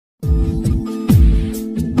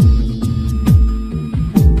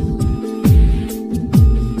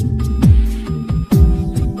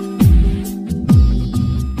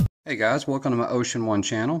guys, welcome to my Ocean One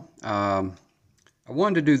channel. I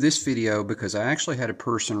wanted to do this video because I actually had a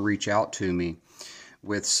person reach out to me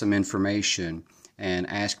with some information and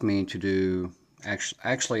ask me to do this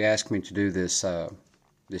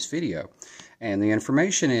this video. And the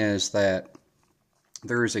information is that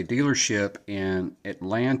there is a dealership in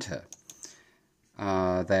Atlanta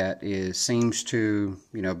that seems to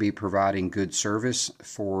be providing good service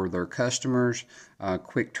for their customers,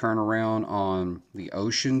 quick turnaround on the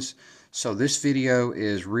Oceans. So this video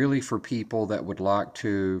is really for people that would like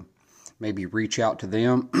to maybe reach out to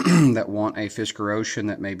them that want a Fisker Ocean,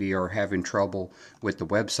 that maybe are having trouble with the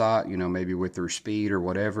website, maybe with their speed or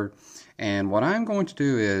whatever. And what I'm going to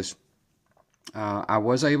do is I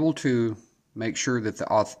was able to make sure that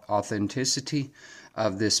the authenticity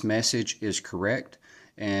of this message is correct,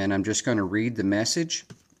 and I'm just going to read the message,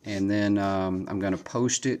 and then I'm going to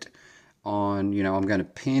post it on, I'm going to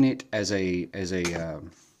pin it as a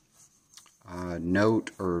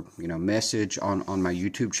note or message on my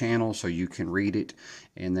YouTube channel, so you can read it,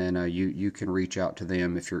 and then you can reach out to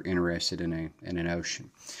them if you're interested in an Ocean.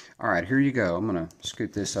 All right, here you go. I'm going to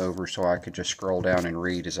scoot this over so I could just scroll down and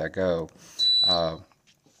read as I go.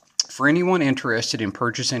 For anyone interested in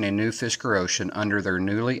purchasing a new Fisker Ocean under their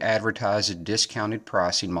newly advertised discounted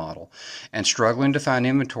pricing model and struggling to find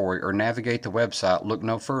inventory or navigate the website, look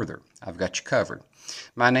no further. I've got you covered.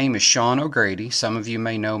 My name is Sean O'Grady. Some of you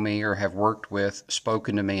may know me or have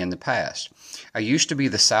spoken to me in the past. I used to be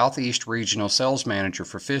the Southeast Regional Sales Manager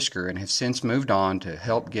for Fisker and have since moved on to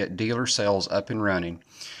help get dealer sales up and running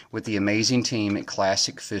with the amazing team at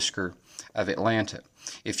Classic Fisker of Atlanta.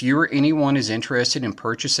 If you or anyone is interested in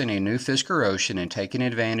purchasing a new Fisker Ocean and taking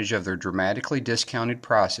advantage of their dramatically discounted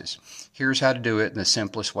prices, here's how to do it in the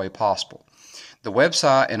simplest way possible. The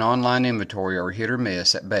website and online inventory are hit or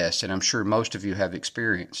miss at best, and I'm sure most of you have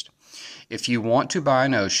experienced. If you want to buy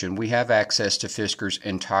an Ocean, we have access to Fisker's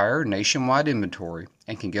entire nationwide inventory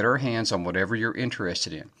and can get our hands on whatever you're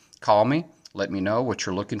interested in. Call me, let me know what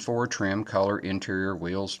you're looking for: trim, color, interior,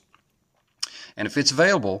 wheels. And if it's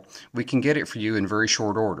available, we can get it for you in very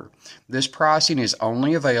short order. This pricing is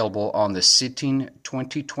only available on the sitting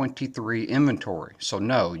 2023 inventory. So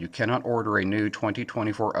no, you cannot order a new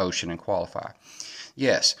 2024 Ocean and qualify.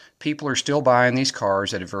 Yes, people are still buying these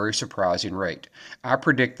cars at a very surprising rate. I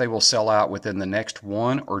predict they will sell out within the next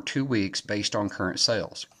 1 or 2 weeks based on current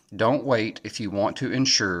sales. Don't wait if you want to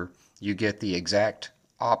ensure you get the exact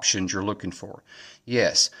options you're looking for.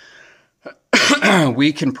 Yes,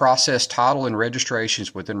 we can process title and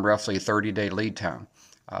registrations within roughly a 30-day lead time.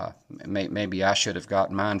 Maybe I should have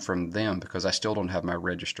gotten mine from them because I still don't have my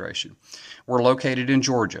registration. We're located in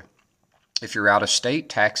Georgia. If you're out of state,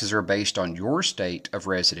 taxes are based on your state of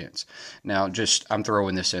residence. Now, I'm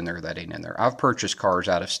throwing this in there that ain't in there. I've purchased cars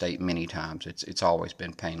out of state many times. It's always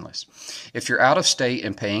been painless. If you're out of state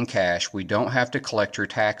and paying cash, we don't have to collect your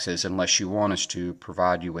taxes unless you want us to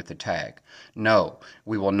provide you with a tag. No,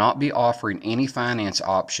 we will not be offering any finance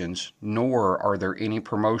options, nor are there any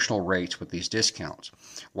promotional rates with these discounts.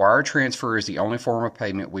 Wire transfer is the only form of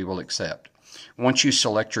payment we will accept. Once you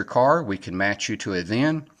select your car, we can match you to a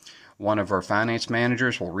VIN. One of our finance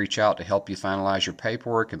managers will reach out to help you finalize your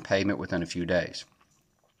paperwork and payment within a few days.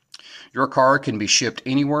 Your car can be shipped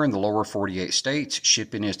anywhere in the lower 48 states.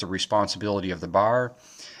 Shipping is the responsibility of the buyer,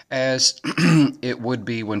 as it would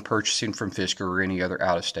be when purchasing from Fisker or any other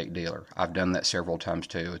out-of-state dealer. I've done that several times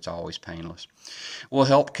too. It's always painless. We'll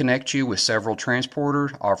help connect you with several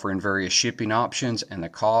transporters, offering various shipping options and the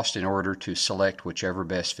cost in order to select whichever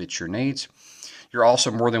best fits your needs. You're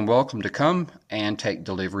also more than welcome to come and take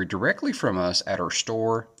delivery directly from us at our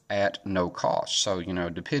store at no cost. So,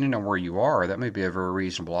 depending on where you are, that may be a very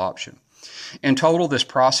reasonable option. In total, this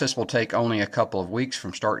process will take only a couple of weeks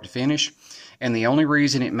from start to finish, and the only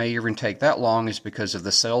reason it may even take that long is because of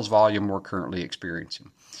the sales volume we're currently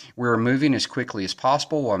experiencing. We are moving as quickly as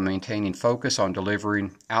possible while maintaining focus on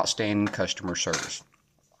delivering outstanding customer service.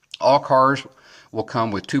 All cars will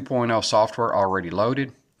come with 2.0 software already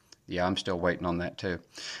loaded. Yeah, I'm still waiting on that too.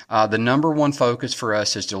 The number one focus for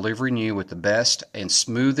us is delivering you with the best and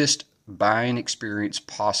smoothest buying experience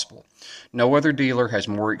possible. No other dealer has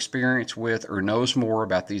more experience with or knows more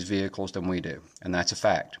about these vehicles than we do, and that's a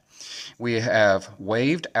fact. We have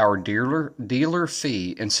waived our dealer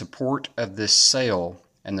fee in support of this sale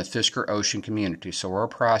and the Fisker Ocean community, so our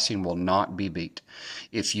pricing will not be beat.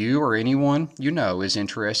 If you or anyone you know is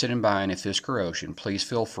interested in buying a Fisker Ocean, please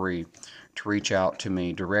feel free to reach out to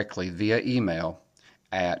me directly via email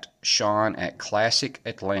at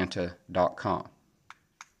sean@classicatlanta.com.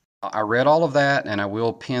 I read all of that, and I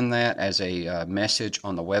will pin that as a message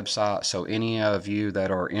on the website. So any of you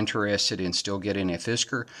that are interested in still getting a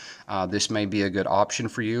Fisker, this may be a good option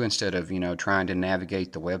for you instead of trying to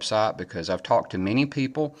navigate the website, because I've talked to many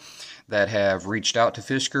people that have reached out to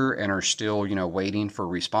Fisker and are still waiting for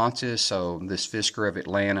responses. So this Fisker of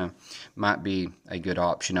Atlanta might be a good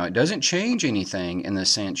option. Now, it doesn't change anything in the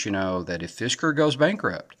sense that if Fisker goes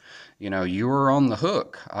bankrupt, you are on the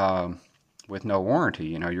hook. With no warranty,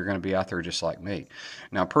 you're going to be out there just like me.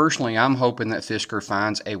 Now, personally, I'm hoping that Fisker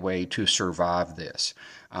finds a way to survive this.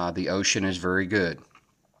 The ocean is very good.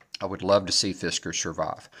 I would love to see Fisker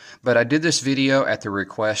survive. But I did this video at the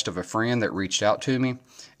request of a friend that reached out to me,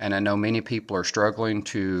 and I know many people are struggling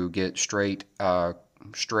to get straight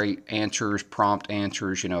answers, prompt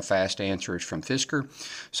answers, fast answers from Fisker.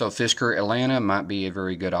 So Fisker Atlanta might be a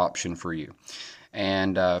very good option for you.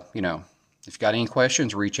 And, if you've got any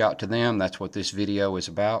questions, reach out to them. That's what this video is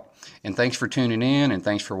about. And thanks for tuning in, and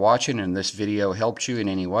thanks for watching. And this video helped you in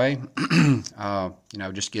any way,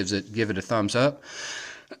 just give it a thumbs up.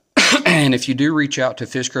 And if you do reach out to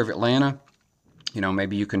Fisker of Atlanta,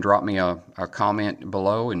 maybe you can drop me a comment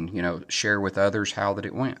below and, share with others how that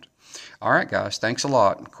it went. All right, guys, thanks a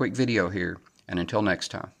lot. Quick video here, and until next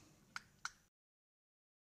time.